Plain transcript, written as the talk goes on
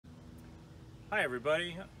Hi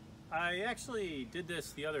everybody. I actually did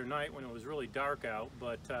this the other night when it was really dark out,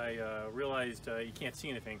 but I realized you can't see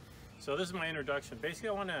anything. So this is my introduction. Basically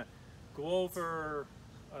I want to go over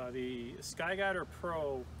the SkyGuider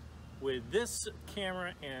Pro with this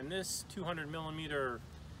camera and this 200mm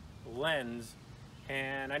lens.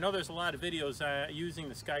 And I know there's a lot of videos using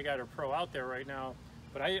the SkyGuider Pro out there right now,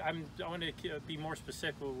 but I want to be more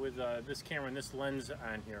specific with this camera and this lens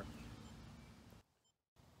on here.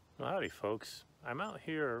 Well, howdy folks. I'm out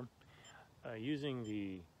here using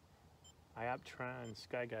the Ioptron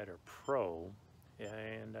SkyGuider Pro,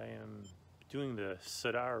 and I am doing the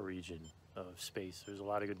Cedar region of space. There's a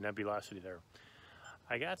lot of good nebulosity there.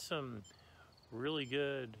 I got some really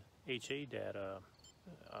good HA data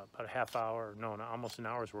about a half hour, no, almost an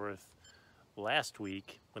hour's worth last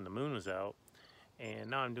week when the moon was out,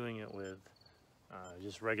 and now I'm doing it with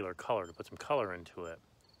just regular color to put some color into it.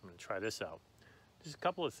 I'm going to try this out. Just a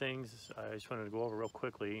couple of things I just wanted to go over real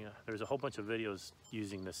quickly. There's a whole bunch of videos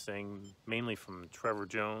using this thing, mainly from Trevor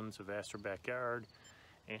Jones of AstroBackyard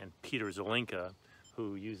and Peter Zelinka,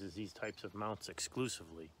 who uses these types of mounts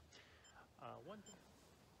exclusively.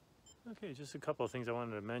 Okay, just a couple of things I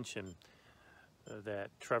wanted to mention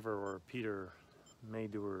that Trevor or Peter may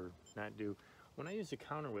do or not do. When I use the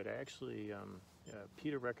counterweight, I actually,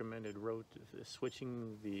 Peter recommended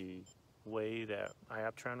switching the way that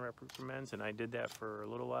Ioptron recommends, and I did that for a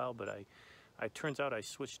little while, but I turns out I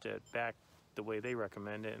switched it back the way they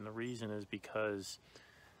recommend it, and the reason is because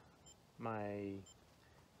my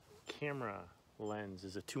camera lens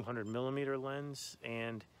is a 200mm lens,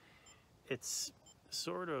 and it's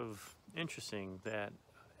sort of interesting that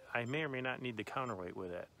I may or may not need the counterweight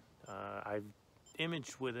with it. I've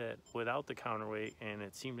imaged with it without the counterweight and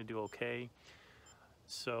it seemed to do okay.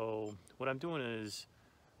 So what I'm doing is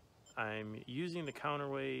I'm using the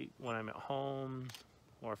counterweight when I'm at home,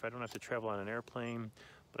 or if I don't have to travel on an airplane.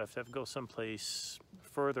 But if I have to go someplace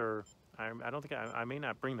further, I may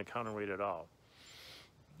not bring the counterweight at all.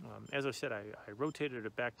 As I said, I rotated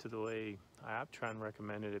it back to the way Ioptron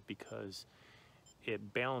recommended it because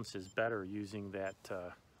it balances better using that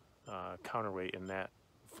counterweight in that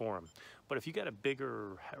form. But if you got a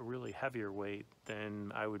bigger, really heavier weight,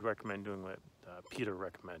 then I would recommend doing what Peter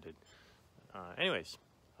recommended. Anyways.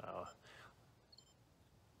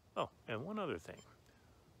 Oh, and one other thing.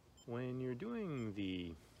 When you're doing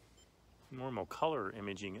the normal color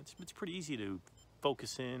imaging, it's pretty easy to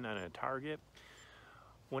focus in on a target.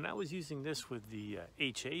 When I was using this with the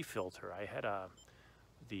HA filter, I had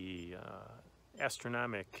the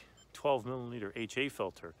astronomic 12mm HA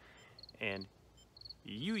filter, and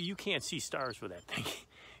you can't see stars with that thing.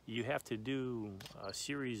 You have to do a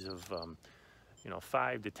series of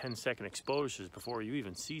 5 to 10 second exposures before you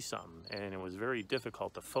even see something, and it was very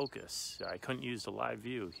difficult to focus. I couldn't use the live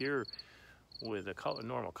view. Here with a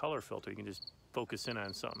normal color filter, you can just focus in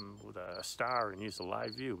on something with a star and use the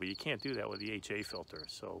live view, but you can't do that with the HA filter.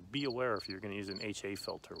 So be aware if you're going to use an HA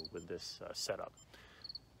filter with this setup.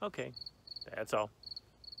 Okay, that's all.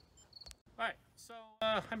 Alright, so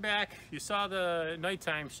I'm back. You saw the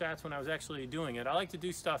nighttime shots when I was actually doing it. I like to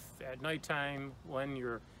do stuff at nighttime when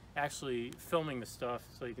you're actually filming the stuff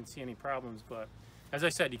so you can see any problems, but as I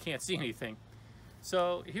said, you can't see anything.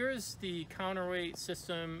 So here's the counterweight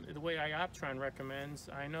system the way Ioptron recommends.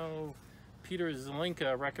 I know Peter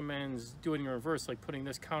Zelinka recommends doing in reverse, like putting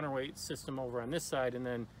this counterweight system over on this side and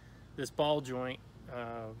then this ball joint,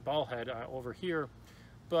 ball head over here.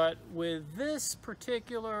 But with this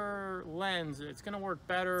particular lens, it's going to work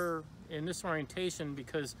better in this orientation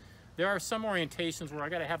because there are some orientations where I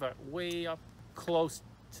got to have it way up close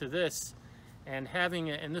to this, and having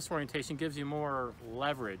it in this orientation gives you more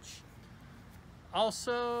leverage.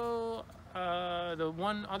 Also, the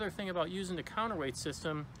one other thing about using the counterweight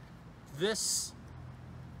system, this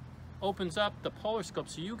opens up the polar scope,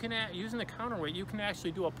 so you can, using the counterweight, you can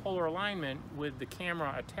actually do a polar alignment with the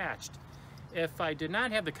camera attached. If I did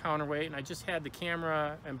not have the counterweight and I just had the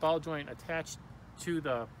camera and ball joint attached to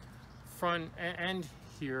the front end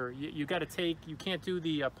here, you can't do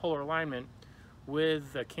the polar alignment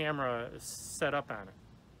with the camera set up on it.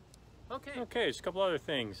 Okay, just a couple other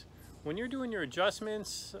things. When you're doing your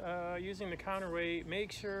adjustments using the counterweight,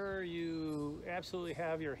 make sure you absolutely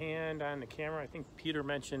have your hand on the camera. I think Peter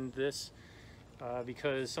mentioned this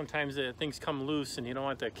because sometimes things come loose and you don't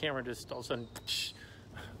want the camera just all of a sudden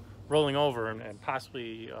rolling over and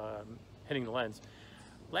possibly hitting the lens.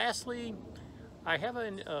 Lastly, I have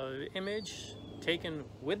an image taken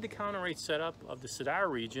with the counterweight setup of the Cedar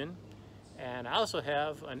region, and I also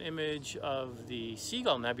have an image of the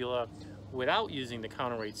Seagull Nebula without using the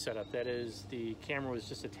counterweight setup. That is, the camera was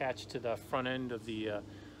just attached to the front end of the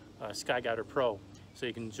SkyGuider Pro, so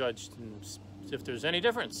you can judge if there's any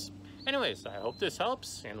difference. Anyways, I hope this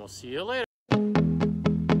helps, and we'll see you later.